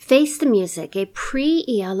Face the Music, a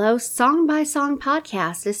pre-ELO song-by-song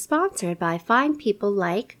podcast, is sponsored by fine people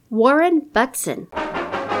like Warren Butson.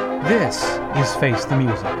 This is Face the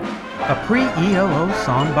Music, a pre-ELO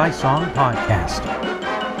song-by-song podcast.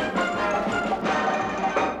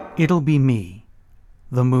 It'll be me,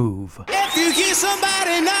 The Move. If you hear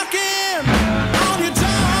somebody knocking on your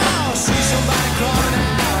door, see somebody crawling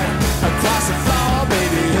out across the floor,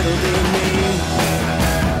 baby, it'll be me.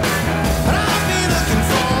 And I'll be looking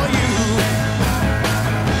for you.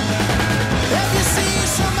 If you see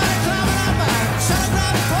somebody climbing up a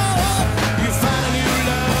telegraph pole, you find a new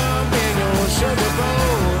love in your sugar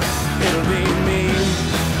bowl, it'll be me.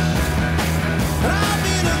 And I'll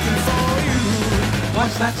be looking for you.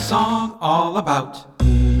 What's that song all about?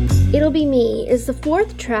 It'll Be Me is the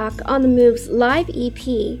fourth track on the Move's live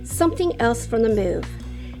EP, Something Else from the Move.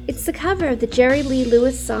 It's the cover of the Jerry Lee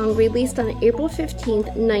Lewis song released on April 15,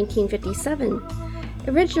 1957.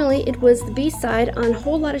 Originally, it was the B-side on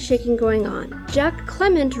Whole Lotta Shaking Going On. Jack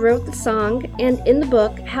Clement wrote the song, and in the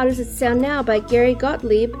book, How Does It Sound Now by Gary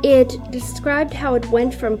Gottlieb, it described how it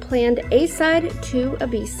went from planned A-side to a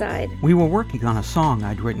B-side. We were working on a song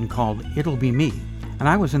I'd written called It'll Be Me, and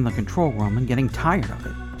I was in the control room and getting tired of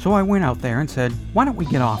it. So I went out there and said, why don't we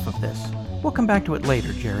get off of this? We'll come back to it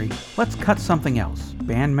later, Jerry. Let's cut something else.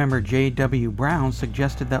 Band member J.W. Brown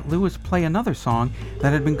suggested that Lewis play another song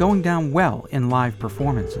that had been going down well in live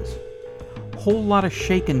performances. Whole Lotta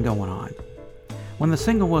Shakin' Going On. When the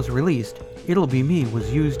single was released, It'll Be Me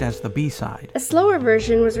was used as the B-side. A slower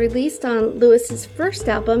version was released on Lewis's first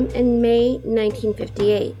album in May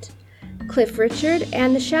 1958. Cliff Richard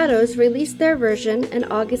and the Shadows released their version in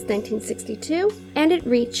August 1962, and it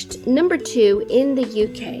reached number 2 in the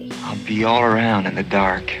UK. I'll be all around in the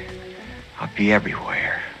dark. I'll be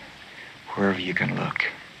everywhere, wherever you can look.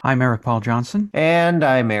 I'm Eric Paul Johnson. And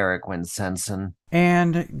I'm Eric Winsenson.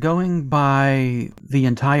 And going by the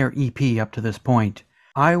entire EP up to this point,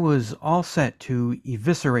 I was all set to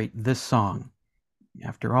eviscerate this song.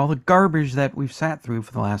 After all the garbage that we've sat through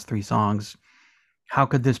for the last 3 songs, how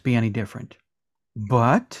could this be any different?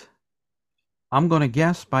 But I'm going to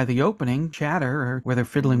guess by the opening chatter, or where they're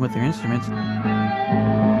fiddling with their instruments. Ladies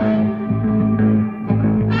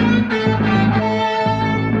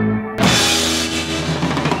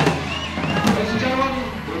and gentlemen,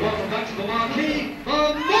 we welcome back to the marquee,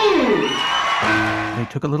 The Move! They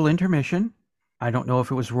took a little intermission. I don't know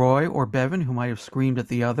if it was Roy or Bevan who might have screamed at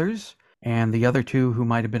the others, and the other two who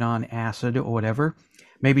might have been on acid or whatever.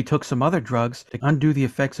 Maybe took some other drugs to undo the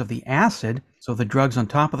effects of the acid, so the drugs on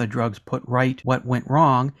top of the drugs put right what went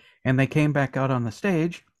wrong, and they came back out on the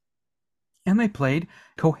stage, and they played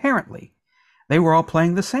coherently. They were all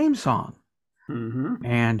playing the same song,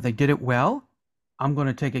 and they did it well. I'm going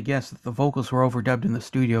to take a guess that the vocals were overdubbed in the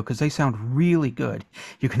studio because they sound really good.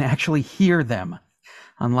 You can actually hear them,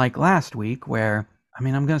 unlike last week where, I'm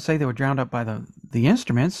going to say they were drowned out by the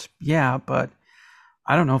instruments, yeah, but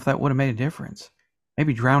I don't know if that would have made a difference.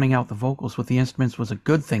 Maybe drowning out the vocals with the instruments was a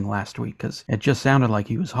good thing last week because it just sounded like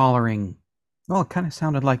he was hollering. Well, it kind of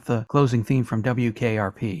sounded like the closing theme from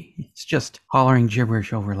WKRP. It's just hollering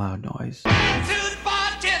gibberish over loud noise.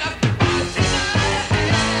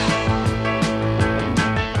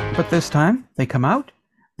 But this time, they come out,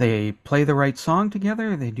 they play the right song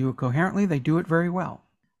together, they do it coherently, they do it very well.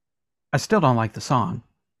 I still don't like the song,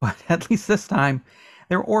 but at least this time,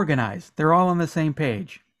 they're organized. They're all on the same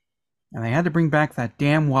page. And they had to bring back that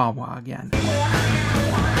damn wah-wah again.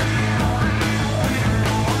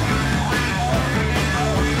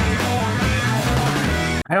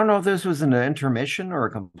 I don't know if this was an intermission or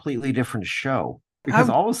a completely different show. Because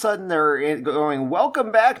all of a sudden they're going,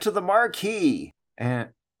 welcome back to the marquee. And,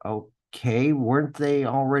 okay, weren't they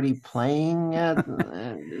already playing at...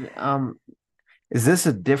 is this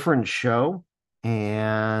a different show?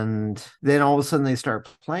 And then all of a sudden they start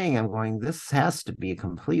playing. I'm going, this has to be a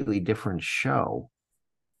completely different show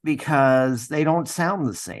because they don't sound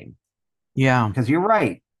the same. Yeah. Because you're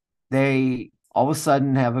right. They all of a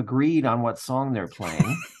sudden have agreed on what song they're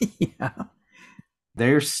playing. Yeah.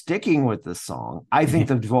 They're sticking with the song. I think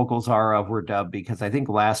the vocals are overdubbed because I think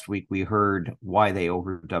last week we heard why they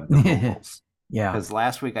overdubbed the vocals. Yeah. Because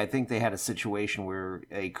last week I think they had a situation where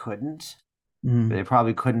they couldn't. They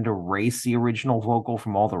probably couldn't erase the original vocal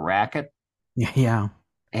from all the racket. Yeah.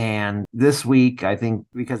 And this week, I think,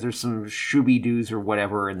 because there's some shooby-doos or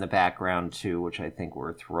whatever in the background, too, which I think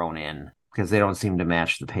were thrown in, because they don't seem to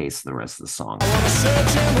match the pace of the rest of the song. I wanna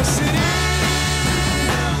search in the city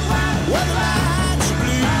where the lights are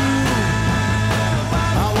blue.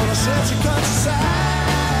 I wanna search the countryside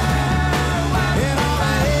in all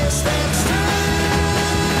the haystacks too.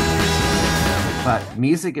 But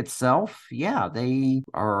music itself, yeah, they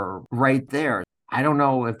are right there. I don't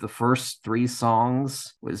know if the first 3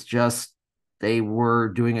 songs was just they were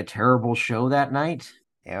doing a terrible show that night,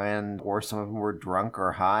 and or some of them were drunk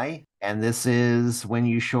or high. And this is when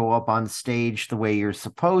you show up on stage the way you're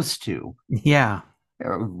supposed to, Yeah.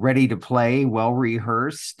 ready to play, well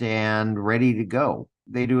rehearsed, and ready to go.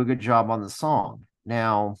 They do a good job on the song.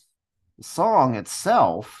 Now, the song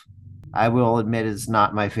itself, I will admit, is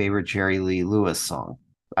not my favorite Jerry Lee Lewis song.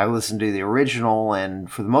 I listened to the original, and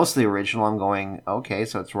for most of the original, I'm going, okay,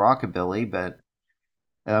 so it's rockabilly, but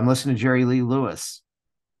I'm listening to Jerry Lee Lewis.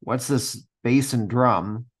 What's this bass and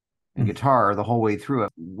drum and guitar the whole way through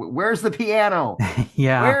it? Where's the piano?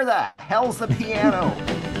 Yeah. Where the hell's the piano?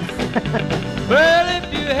 Well,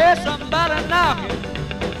 if you hear somebody knocking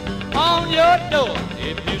on your door,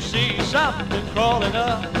 if you see something crawling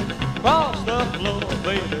up across the floor,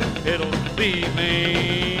 baby, it'll be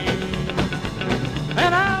me.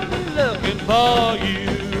 And I'll be looking for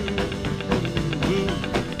you.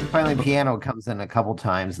 Finally, piano comes in a couple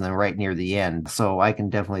times and then right near the end. So I can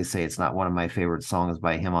definitely say it's not one of my favorite songs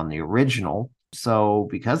by him on the original. So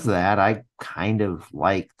because of that, I kind of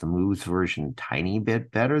like the Moves version tiny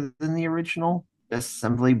bit better than the original, just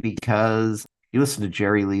simply because you listen to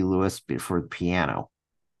Jerry Lee Lewis for piano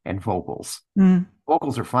and vocals.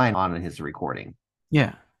 Vocals are fine on his recording.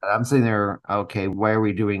 Yeah. I'm sitting there, okay, why are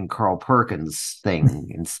we doing Carl Perkins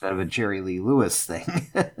thing instead of a Jerry Lee Lewis thing?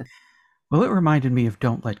 Well, it reminded me of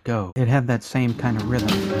Don't Let Go. It had that same kind of rhythm.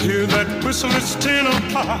 Hear that whistle, it's 10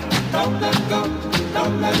 o'clock. Don't let go,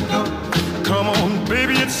 don't let go. Come on,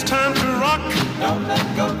 baby, it's time to rock. Don't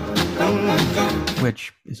let go, don't let go.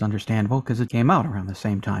 Which is understandable because it came out around the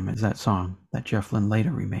same time as that song that Jeff Lynne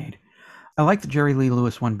later remade. I like the Jerry Lee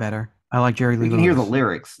Lewis one better. I like Jerry Lee Lewis. You can hear the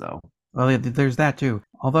lyrics, though. Well, there's that, too.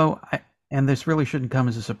 Although, and this really shouldn't come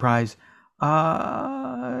as a surprise,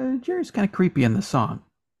 Jerry's kind of creepy in the song.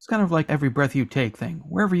 It's kind of like Every Breath You Take thing.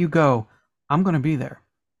 Wherever you go, I'm going to be there.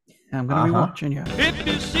 I'm going to be watching you. If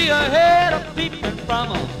you see a head a peeping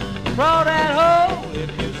from across that hole, if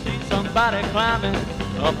you see somebody climbing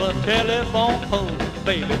up a telephone pole,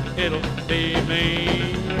 baby, it'll be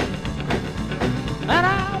me. And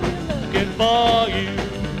I'll be looking for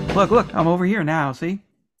you. Look, I'm over here now, see?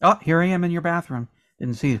 Oh, here I am in your bathroom.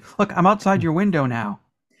 Didn't see you. Look, I'm outside your window now.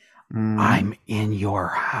 I'm in your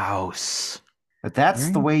house. But that's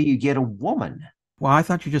the way you get a woman. Well, I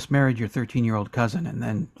thought you just married your 13-year-old cousin and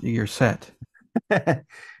then you're set.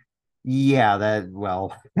 Yeah,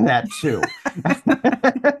 that too.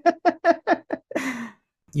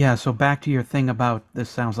 Yeah, so back to your thing about this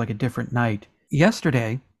sounds like a different night.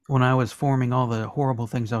 Yesterday, when I was forming all the horrible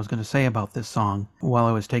things I was going to say about this song while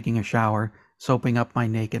I was taking a shower, soaping up my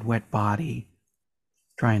naked, wet body,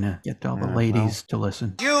 trying to get all the ladies to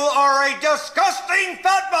listen. You are a disgusting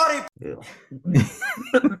fat body.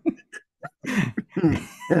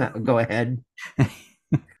 Go ahead.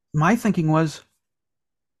 My thinking was,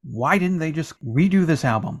 why didn't they just redo this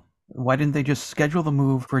album? Why didn't they just schedule the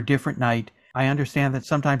move for a different night? I understand that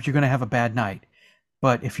sometimes you're going to have a bad night,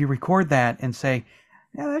 but if you record that and say,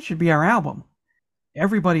 yeah, that should be our album.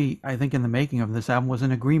 Everybody, I think, in the making of this album was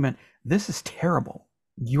in agreement. This is terrible.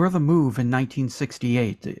 You're the Move in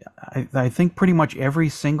 1968. I think pretty much every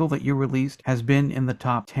single that you released has been in the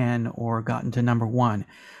top 10 or gotten to number 1.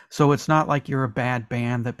 So it's not like you're a bad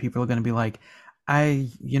band that people are going to be like,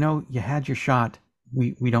 you had your shot.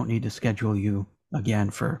 We don't need to schedule you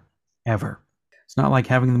again forever. It's not like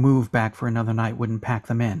having the Move back for another night wouldn't pack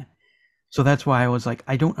them in. So that's why I was like,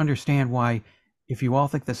 I don't understand why, if you all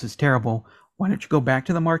think this is terrible, why don't you go back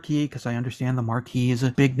to the Marquee? Because I understand the Marquee is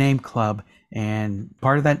a big name club, and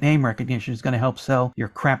part of that name recognition is going to help sell your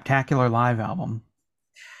craptacular live album.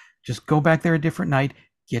 Just go back there a different night,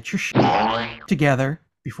 get your shit together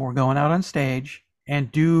before going out on stage,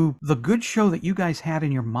 and do the good show that you guys had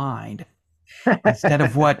in your mind instead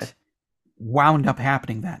of what wound up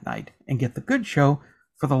happening that night, and get the good show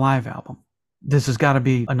for the live album. This has got to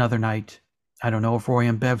be another night. I don't know if Roy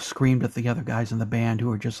and Bev screamed at the other guys in the band who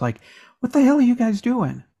were just like, what the hell are you guys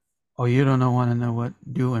doing? Oh, you don't want to know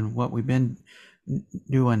what we've been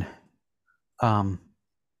doing. Well,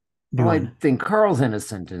 I think Carl's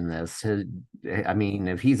innocent in this. I mean,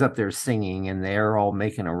 if he's up there singing and they're all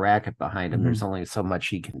making a racket behind him, there's only so much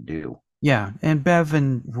he can do. Yeah, and Bev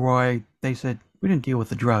and Roy, they said, we didn't deal with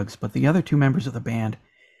the drugs, but the other 2 members of the band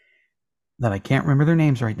that I can't remember their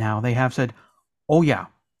names right now, they have said, oh yeah,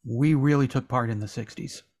 we really took part in the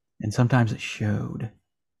 60s. And sometimes it showed.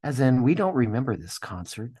 As in, we don't remember this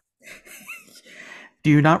concert. Do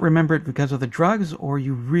you not remember it because of the drugs, or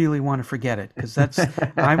you really want to forget it? Because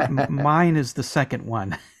mine is the second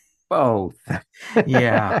one. Both.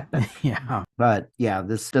 Yeah. Yeah. But yeah,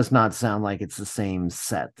 this does not sound like it's the same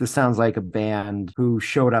set. This sounds like a band who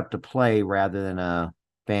showed up to play rather than a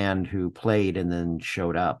band who played and then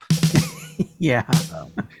showed up. Yeah.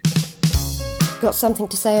 Got something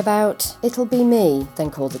to say about It'll Be Me? Then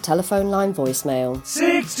call the telephone line voicemail.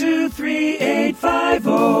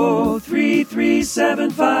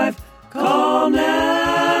 623-850-3375. Call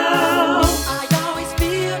now. I always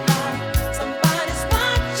feel like somebody's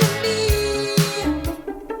watching me.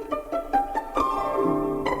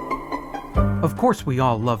 Of course, we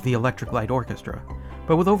all love the Electric Light Orchestra,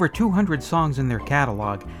 but with over 200 songs in their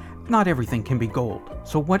catalog, not everything can be gold.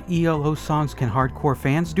 So what ELO songs can hardcore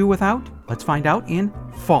fans do without? Let's find out in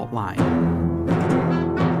Fault Line.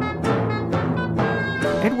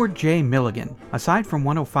 Edward J. Milligan. Aside from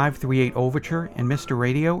 105.38 Overture and Mr.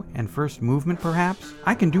 Radio and First Movement perhaps,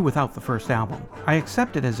 I can do without the first album. I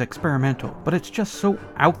accept it as experimental, but it's just so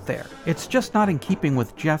out there. It's just not in keeping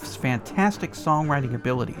with Jeff's fantastic songwriting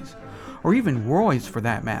abilities, or even Roy's for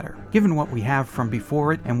that matter, given what we have from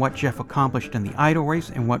before it and what Jeff accomplished in the Idol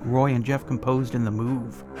Race and what Roy and Jeff composed in The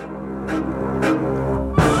Move.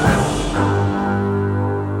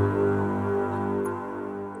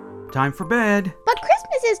 Time for bed. But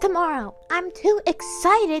Christmas is tomorrow. I'm too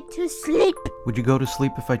excited to sleep. Would you go to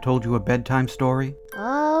sleep if I told you a bedtime story?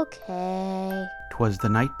 Okay. 'Twas the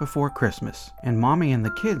night before Christmas, and Mommy and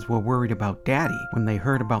the kids were worried about Daddy when they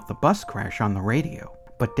heard about the bus crash on the radio.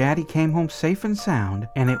 But Daddy came home safe and sound,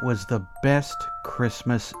 and it was the best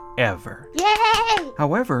Christmas ever. Yay!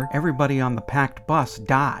 However, everybody on the packed bus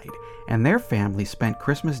died, and their family spent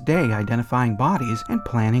Christmas Day identifying bodies and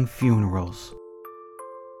planning funerals.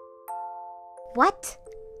 What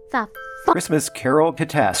the Christmas Carol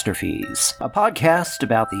Catastrophes, a podcast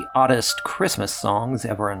about the oddest Christmas songs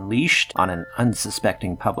ever unleashed on an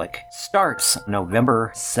unsuspecting public, starts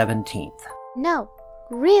November 17th. No,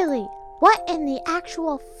 really? What in the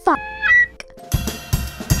actual fuck?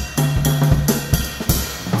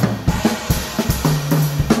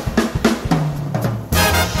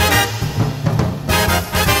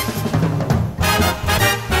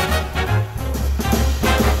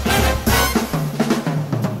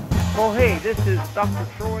 Well, hey, this is Dr.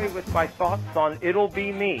 Troy with my thoughts on It'll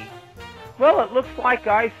Be Me. Well, it looks like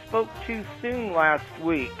I spoke too soon last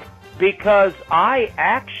week, because I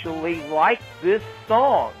actually like this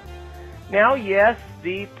song. Now, yes,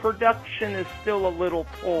 the production is still a little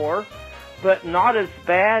poor, but not as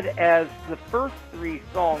bad as the first three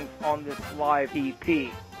songs on this live EP.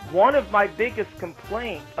 One of my biggest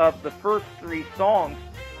complaints of the first three songs,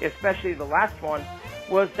 especially the last one,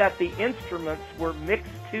 was that the instruments were mixed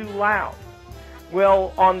too loud.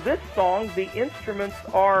 Well, on this song, the instruments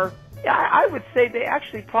are, I would say they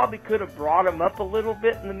actually probably could have brought them up a little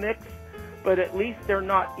bit in the mix, but at least they're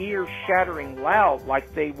not ear-shattering loud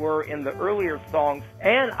like they were in the earlier songs.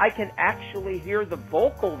 And I can actually hear the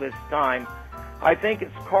vocal this time. I think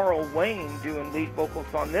it's Carl Wayne doing lead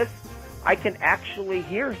vocals on this. I can actually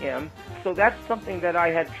hear him, so that's something that I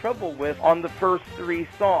had trouble with on the first three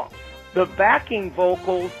songs. The backing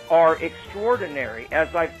vocals are extraordinary,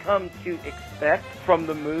 as I've come to expect from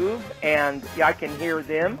The Move, and I can hear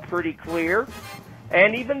them pretty clear.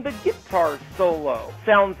 And even the guitar solo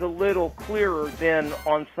sounds a little clearer than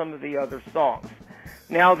on some of the other songs.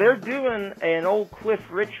 Now, they're doing an old Cliff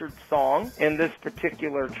Richard song in this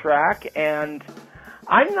particular track, and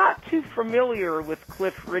I'm not too familiar with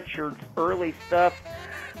Cliff Richard's early stuff.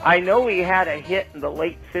 I know he had a hit in the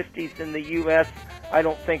late 50s in the U.S. I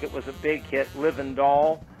don't think it was a big hit, Livin'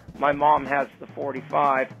 Doll. My mom has the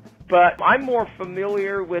 45. But I'm more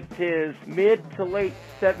familiar with his mid to late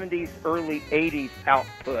 70s, early 80s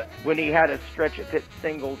output when he had a stretch of hit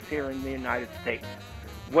singles here in the United States.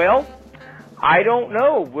 Well, I don't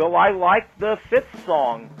know. Will I like the fifth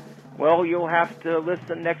song? Well, you'll have to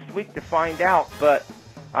listen next week to find out. But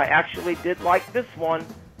I actually did like this one.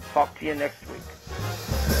 Talk to you next week.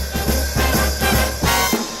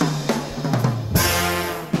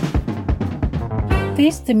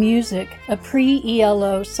 Face the Music, a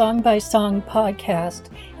pre-ELO song-by-song podcast,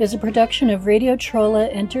 is a production of Radio Trolla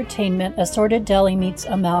Entertainment, Assorted Deli Meats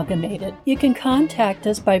Amalgamated. You can contact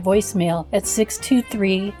us by voicemail at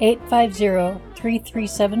 623-850-3375.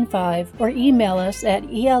 888-848-3375 or email us at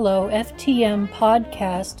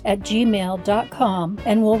eloftmpodcast@gmail.com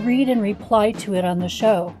and we'll read and reply to it on the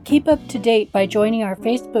show. Keep up to date by joining our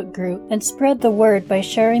Facebook group and spread the word by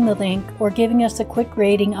sharing the link or giving us a quick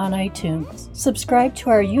rating on iTunes. Subscribe to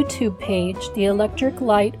our YouTube page, the Electric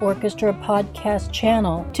Light Orchestra Podcast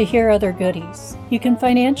channel, to hear other goodies. You can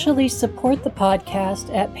financially support the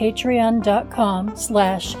podcast at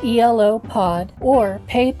patreon.com/ELOpod or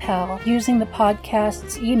PayPal using the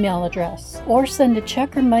podcast's email address, or send a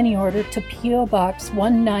check or money order to P.O. Box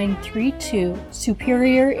 1932,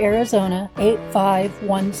 Superior, Arizona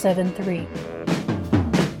 85173.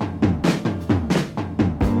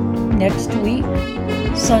 Next week,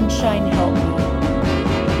 Sunshine Help Me.